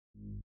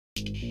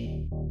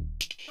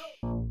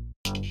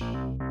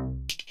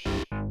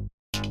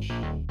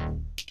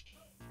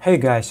Hey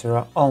guys,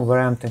 you're on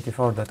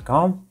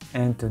VM24.com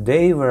and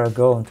today we're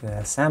going to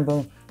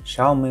assemble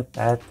Xiaomi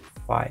Pad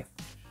 5.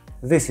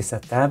 This is a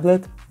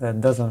tablet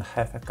that doesn't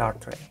have a card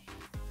tray.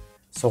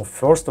 So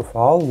first of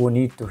all, we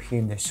need to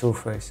heat the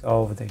surface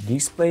of the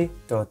display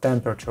to a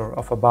temperature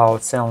of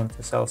about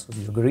 70 Celsius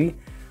degree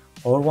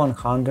or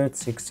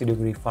 160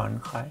 degree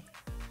Fahrenheit.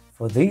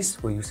 For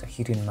this we use a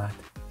heating mat.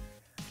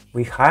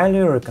 We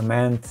highly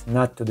recommend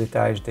not to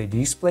detach the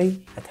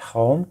display at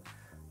home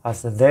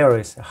as there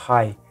is a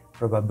high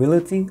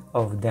probability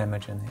of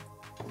damaging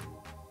it.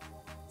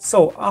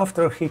 So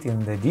after heating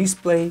the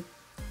display,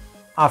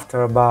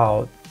 after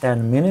about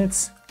 10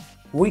 minutes,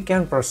 we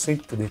can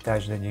proceed to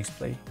detach the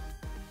display.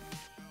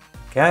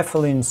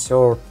 Carefully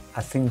insert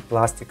a thin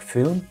plastic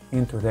film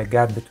into the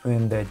gap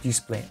between the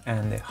display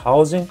and the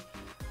housing.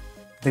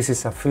 This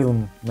is a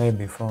film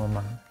maybe from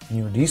a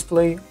new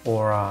display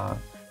or a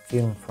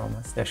film from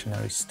a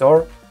stationery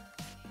store,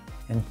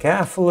 and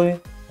carefully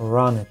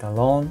run it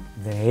along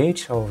the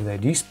edge of the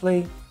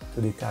display to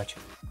detach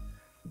it.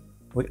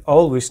 We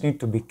always need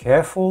to be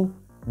careful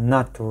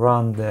not to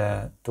run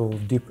the tool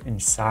deep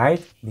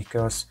inside,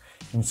 because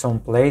in some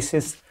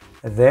places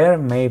there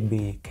may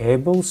be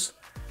cables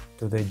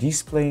to the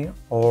display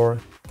or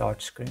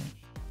touchscreen.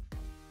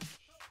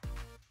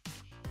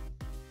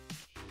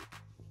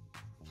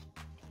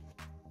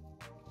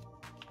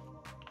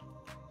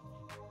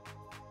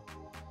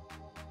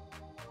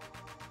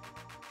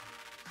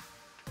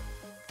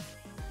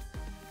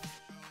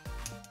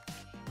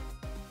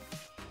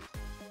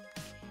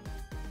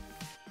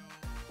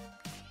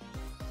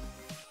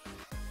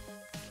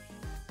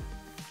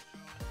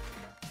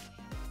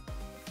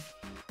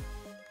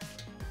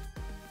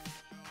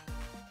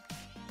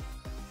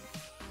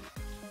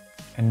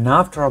 And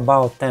after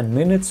about 10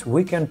 minutes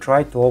we can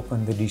try to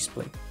open the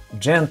display.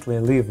 Gently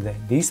leave the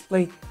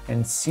display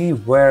and see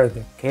where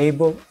the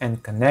cable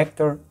and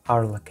connector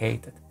are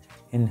located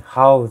and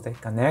how the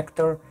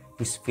connector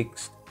is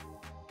fixed.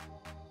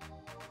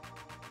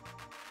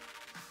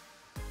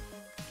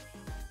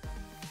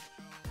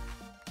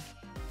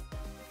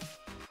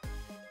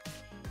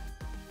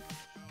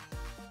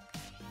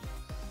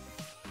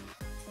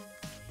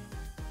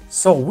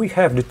 So we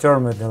have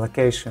determined the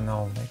location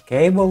of the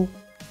cable.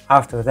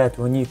 After that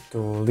we need to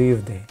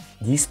leave the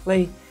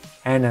display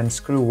and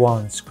unscrew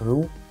one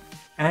screw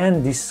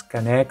and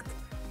disconnect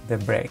the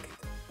bracket.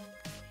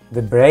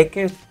 The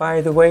bracket,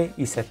 by the way,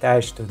 is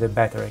attached to the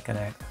battery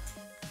connector.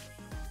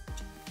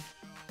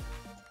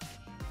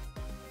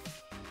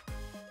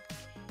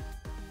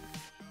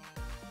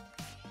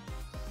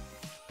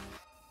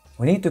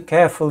 We need to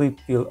carefully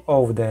peel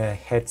off the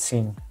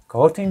heatsink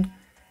coating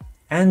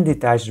and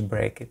detach the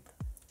bracket,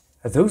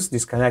 thus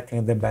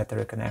disconnecting the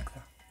battery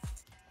connector.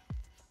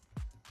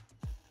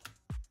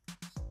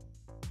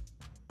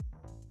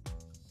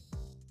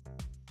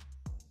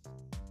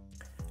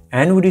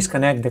 And we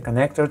disconnect the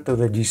connector to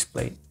the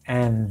display,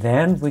 and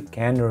then we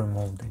can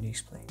remove the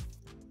display.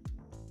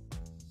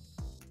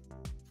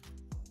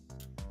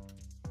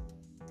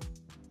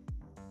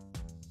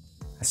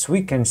 As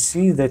we can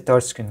see, the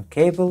touchscreen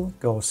cable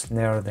goes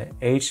near the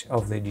edge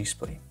of the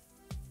display.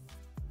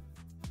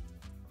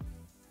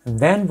 And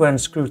then we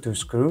unscrew two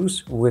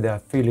screws with a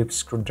Phillips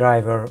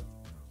screwdriver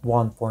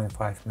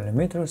 1.5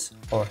 mm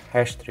or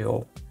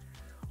 #3/0.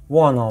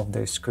 One of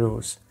the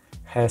screws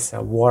has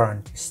a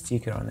warranty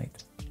sticker on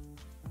it.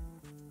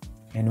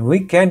 And we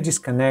can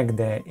disconnect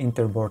the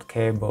interboard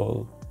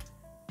cable,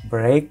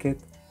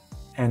 bracket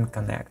and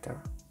connector.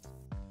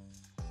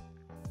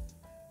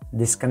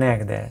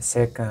 Disconnect the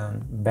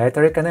second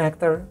battery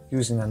connector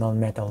using a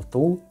non-metal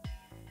tool,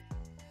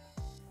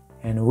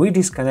 and we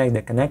disconnect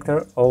the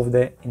connector of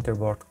the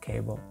interboard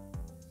cable.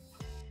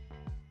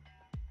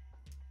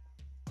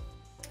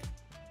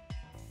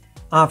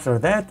 After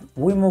that,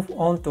 we move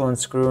on to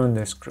unscrewing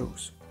the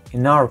screws,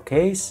 in our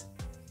case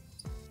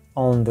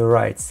on the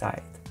right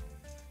side.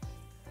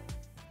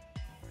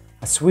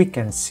 As we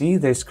can see,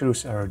 the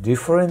screws are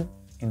different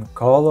in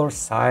color,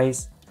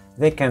 size,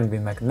 they can be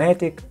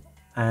magnetic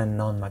and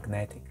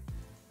non-magnetic.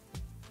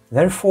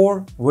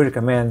 Therefore, we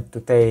recommend to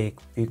take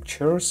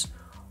pictures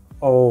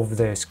of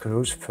the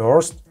screws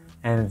first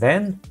and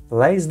then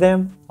place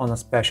them on a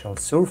special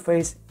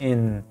surface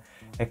in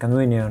a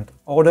convenient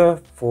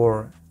order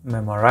for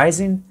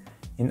memorizing,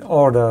 in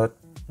order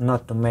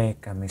not to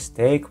make a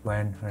mistake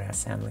when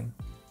reassembling.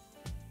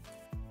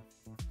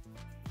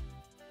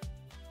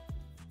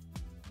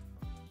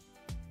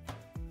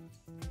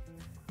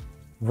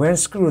 We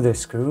unscrew the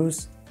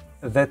screws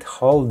that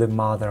hold the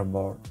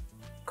motherboard,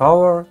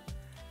 cover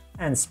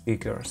and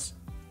speakers.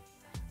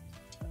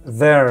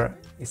 There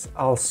is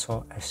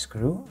also a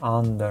screw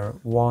under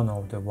one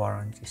of the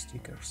warranty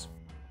stickers.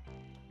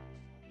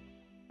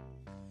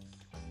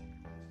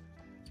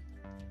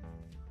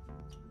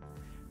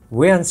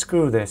 We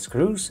unscrew the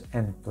screws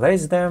and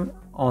place them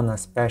on a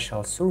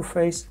special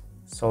surface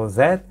so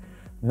that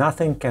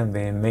nothing can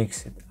be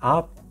mixed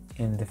up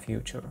in the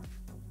future.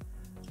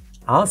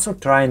 Also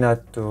try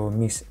not to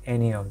miss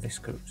any of the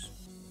screws.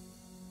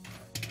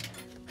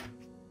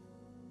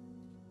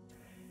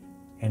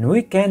 And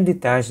we can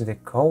detach the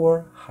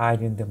cover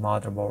hiding the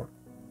motherboard.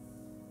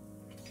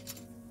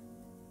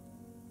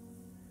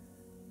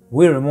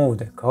 We remove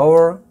the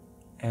cover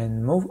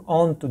and move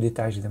on to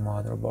detach the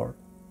motherboard.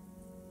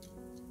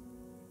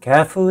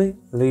 Carefully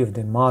lift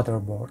the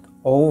motherboard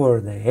over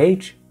the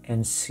edge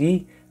and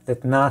see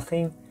that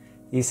nothing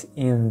is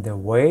in the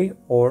way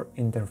or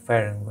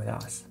interfering with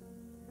us.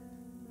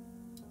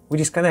 We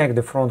disconnect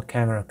the front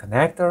camera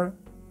connector,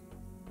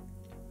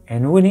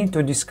 and we need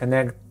to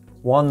disconnect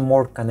one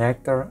more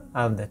connector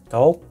at the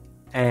top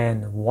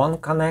and one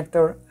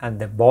connector at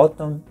the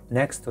bottom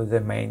next to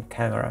the main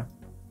camera.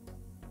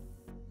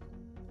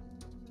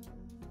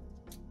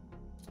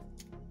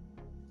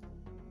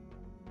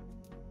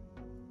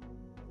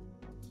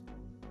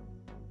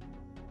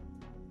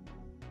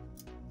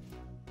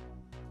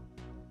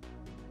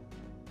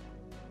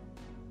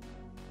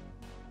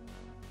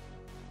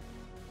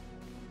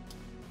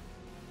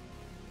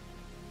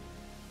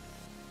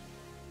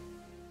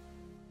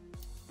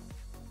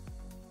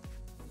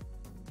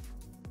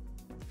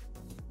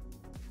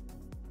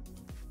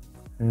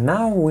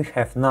 Now we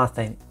have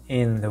nothing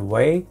in the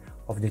way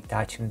of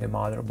detaching the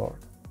motherboard.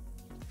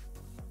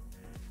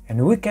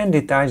 And we can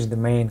detach the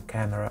main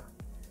camera.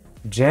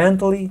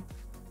 Gently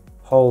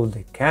hold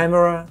the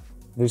camera,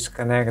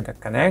 disconnect the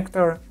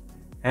connector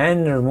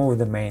and remove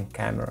the main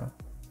camera.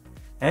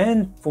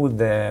 And put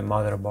the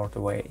motherboard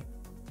away.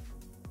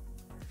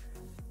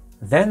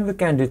 Then we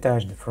can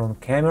detach the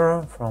front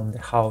camera from the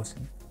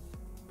housing.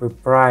 We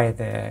pry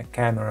the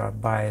camera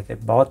by the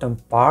bottom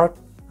part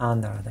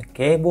under the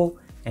cable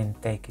and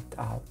take it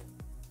out.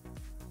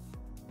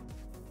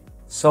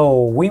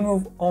 So we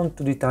move on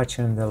to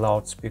detaching the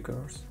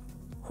loudspeakers.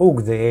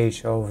 Hook the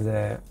edge of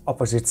the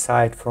opposite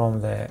side from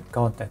the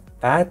contact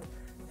pad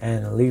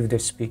and leave the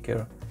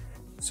speaker.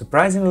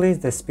 Surprisingly,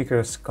 the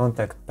speaker's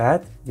contact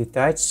pad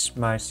detaches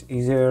much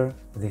easier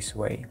this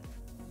way.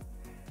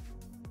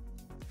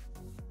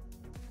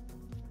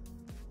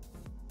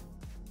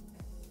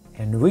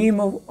 And we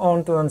move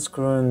on to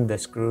unscrewing the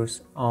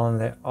screws on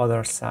the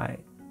other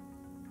side,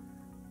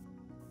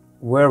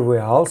 where we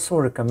also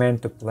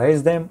recommend to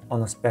place them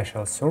on a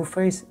special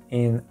surface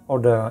in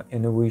order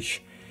in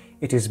which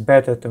it is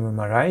better to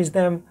memorize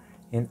them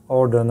in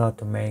order not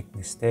to make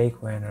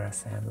mistake when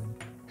reassembling.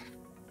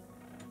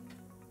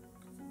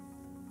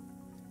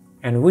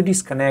 And we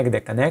disconnect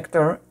the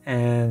connector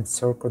and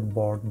circuit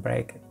board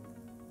bracket.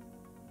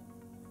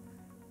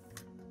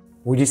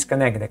 We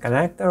disconnect the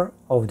connector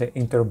of the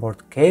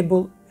interboard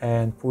cable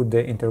and put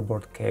the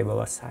interboard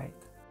cable aside.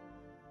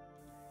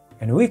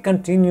 And we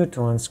continue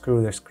to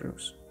unscrew the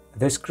screws.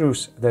 The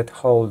screws that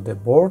hold the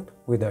board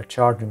with a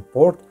charging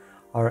port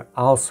are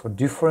also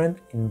different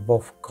in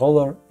both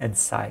color and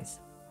size.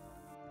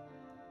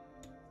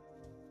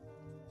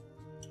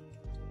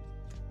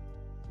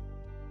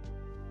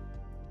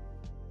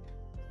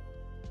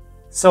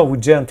 So we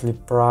gently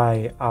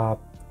pry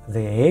up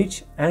the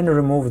edge and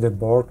remove the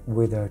board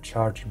with a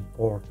charging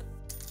port.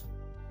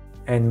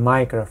 And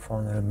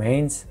microphone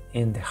remains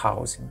in the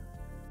housing.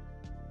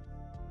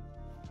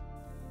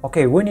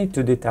 Okay, we need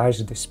to detach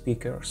the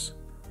speakers.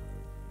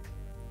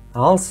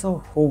 Also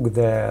hook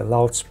the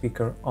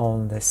loudspeaker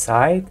on the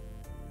side,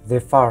 the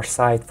far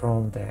side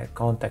from the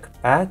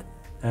contact pad,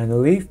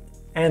 and lift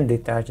and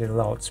detach the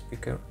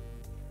loudspeaker.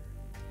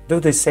 Do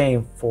the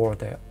same for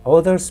the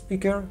other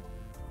speaker.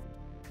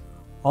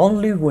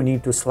 Only we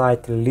need to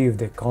slightly lift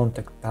the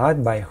contact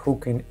pad by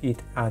hooking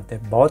it at the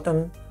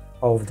bottom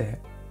of the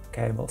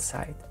cable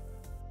side.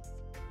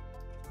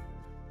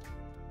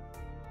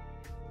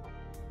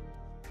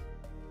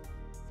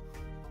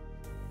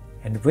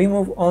 And we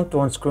move on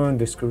to unscrewing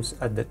the screws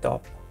at the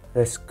top.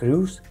 The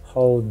screws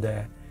hold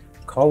the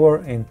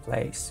cover in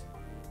place.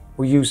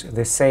 We use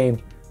the same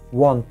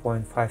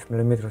 1.5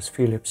 mm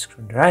Phillips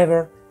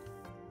screwdriver.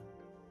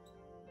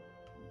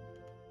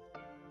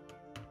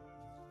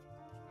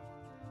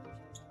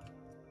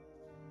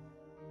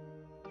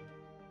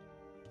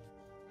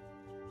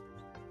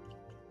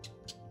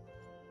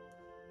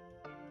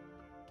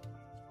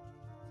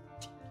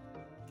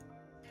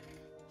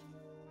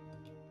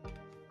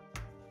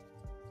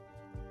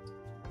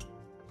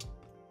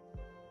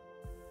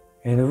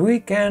 And we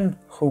can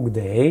hook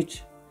the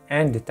edge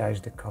and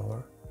detach the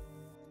cover.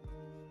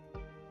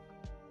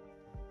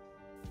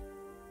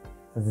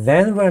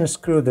 Then we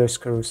unscrew the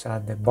screws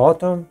at the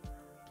bottom,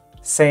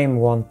 same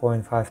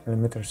 1.5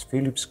 mm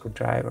Phillips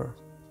screwdriver.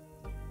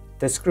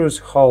 The screws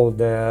hold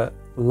the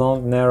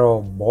long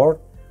narrow board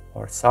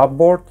or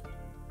subboard.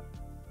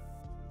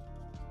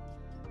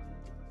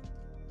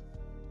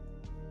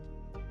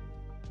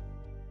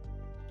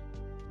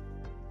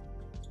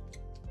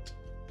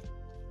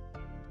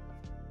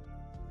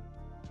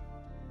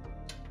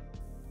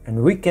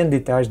 And we can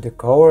detach the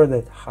cover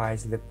that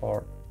hides the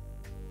port.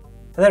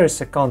 There is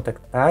a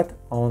contact pad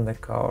on the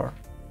cover.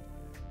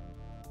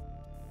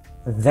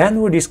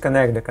 Then we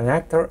disconnect the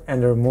connector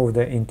and remove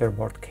the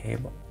interboard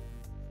cable.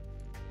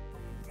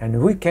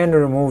 And we can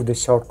remove the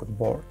circuit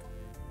board.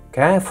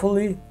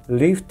 Carefully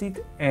lift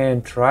it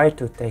and try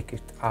to take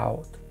it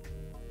out.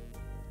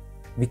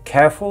 Be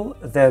careful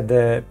that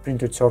the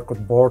printed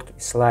circuit board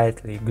is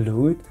slightly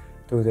glued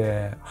to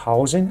the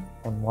housing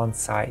on one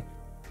side.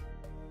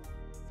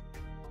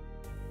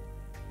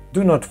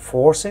 Do not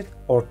force it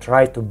or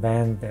try to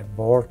bend the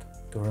board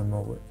to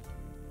remove it.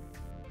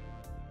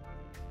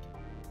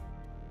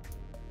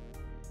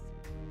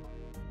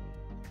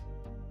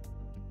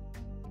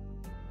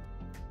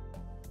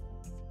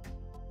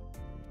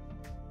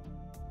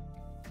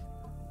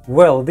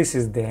 Well, this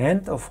is the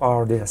end of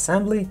our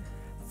disassembly.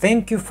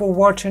 Thank you for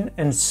watching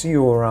and see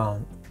you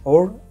around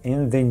or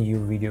in the new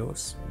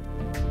videos.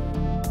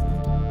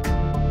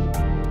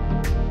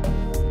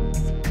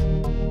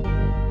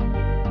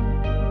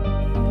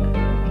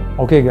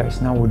 Okay guys,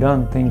 now we're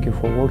done. Thank you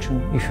for watching.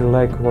 If you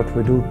like what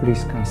we do,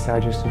 please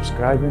consider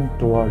subscribing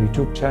to our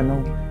YouTube channel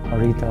or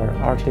read our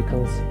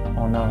articles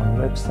on our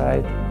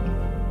website.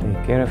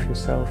 Take care of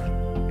yourself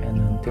and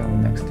until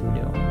next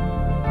video.